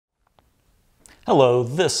Hello,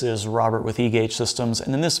 this is Robert with eGauge Systems,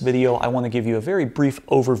 and in this video I want to give you a very brief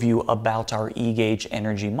overview about our eGauge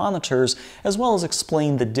energy monitors, as well as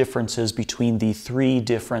explain the differences between the three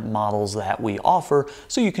different models that we offer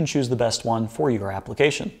so you can choose the best one for your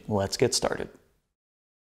application. Let's get started.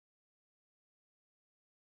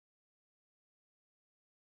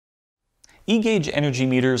 eGauge energy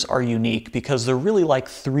meters are unique because they're really like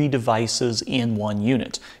three devices in one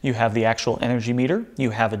unit. You have the actual energy meter, you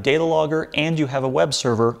have a data logger, and you have a web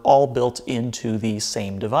server all built into the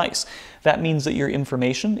same device. That means that your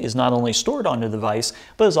information is not only stored on the device,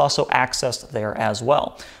 but is also accessed there as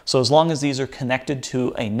well. So as long as these are connected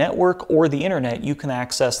to a network or the internet, you can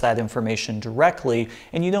access that information directly,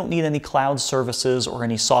 and you don't need any cloud services or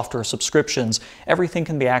any software subscriptions. Everything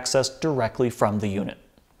can be accessed directly from the unit.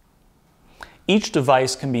 Each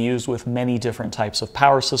device can be used with many different types of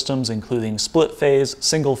power systems, including split phase,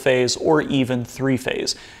 single phase, or even three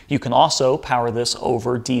phase. You can also power this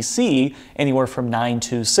over DC, anywhere from 9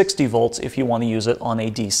 to 60 volts if you want to use it on a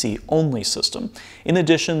DC only system. In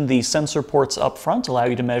addition, the sensor ports up front allow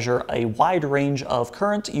you to measure a wide range of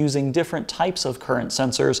current using different types of current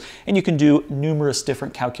sensors, and you can do numerous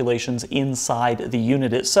different calculations inside the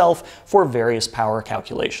unit itself for various power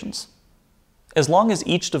calculations. As long as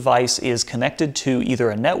each device is connected to either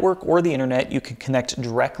a network or the internet, you can connect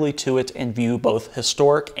directly to it and view both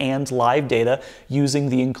historic and live data using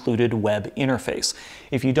the included web interface.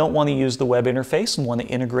 If you don't want to use the web interface and want to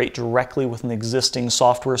integrate directly with an existing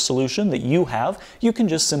software solution that you have, you can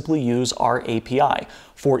just simply use our API.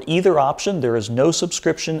 For either option, there is no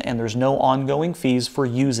subscription and there's no ongoing fees for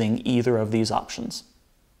using either of these options.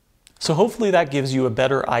 So hopefully that gives you a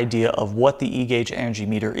better idea of what the eGauge energy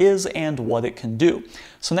meter is and what it can do.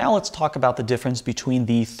 So now let's talk about the difference between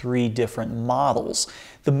the three different models.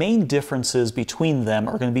 The main differences between them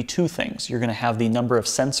are going to be two things. You're going to have the number of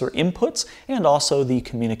sensor inputs and also the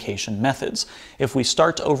communication methods. If we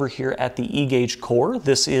start over here at the eGauge core,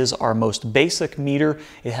 this is our most basic meter.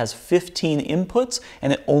 It has 15 inputs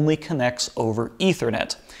and it only connects over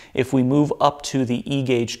Ethernet. If we move up to the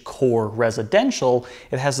eGauge Core Residential,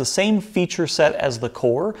 it has the same feature set as the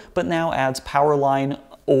Core, but now adds power line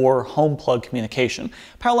or home plug communication.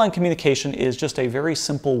 Power line communication is just a very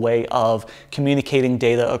simple way of communicating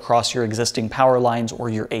data across your existing power lines or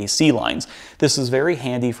your AC lines. This is very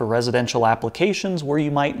handy for residential applications where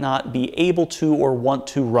you might not be able to or want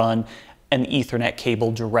to run an Ethernet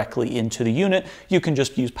cable directly into the unit. You can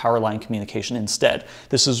just use power line communication instead.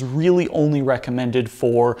 This is really only recommended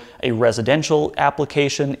for a residential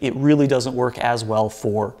application. It really doesn't work as well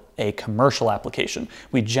for a commercial application.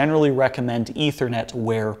 We generally recommend Ethernet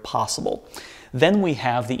where possible. Then we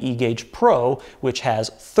have the eGauge Pro, which has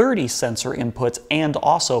 30 sensor inputs and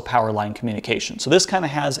also power line communication. So this kind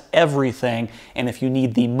of has everything, and if you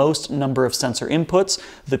need the most number of sensor inputs,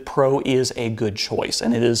 the Pro is a good choice.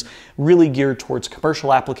 And it is really geared towards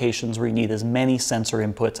commercial applications where you need as many sensor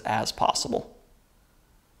inputs as possible.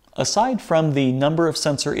 Aside from the number of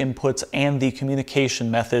sensor inputs and the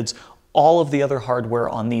communication methods, all of the other hardware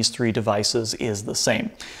on these three devices is the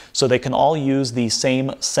same. So they can all use the same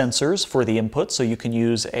sensors for the input. So you can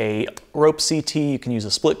use a rope CT, you can use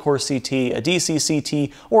a split core CT, a DC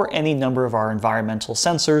CT, or any number of our environmental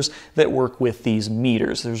sensors that work with these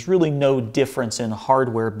meters. There's really no difference in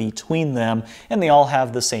hardware between them, and they all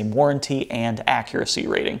have the same warranty and accuracy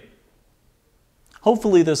rating.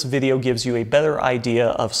 Hopefully this video gives you a better idea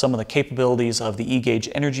of some of the capabilities of the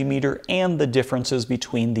eGauge energy meter and the differences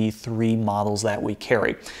between the three models that we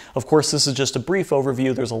carry. Of course, this is just a brief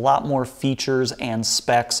overview. There's a lot more features and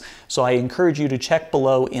specs, so I encourage you to check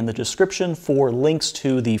below in the description for links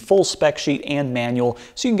to the full spec sheet and manual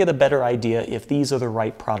so you can get a better idea if these are the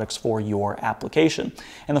right products for your application.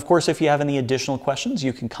 And of course, if you have any additional questions,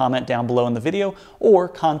 you can comment down below in the video or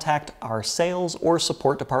contact our sales or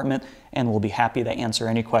support department, and we'll be happy to answer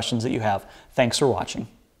any questions that you have. Thanks for watching.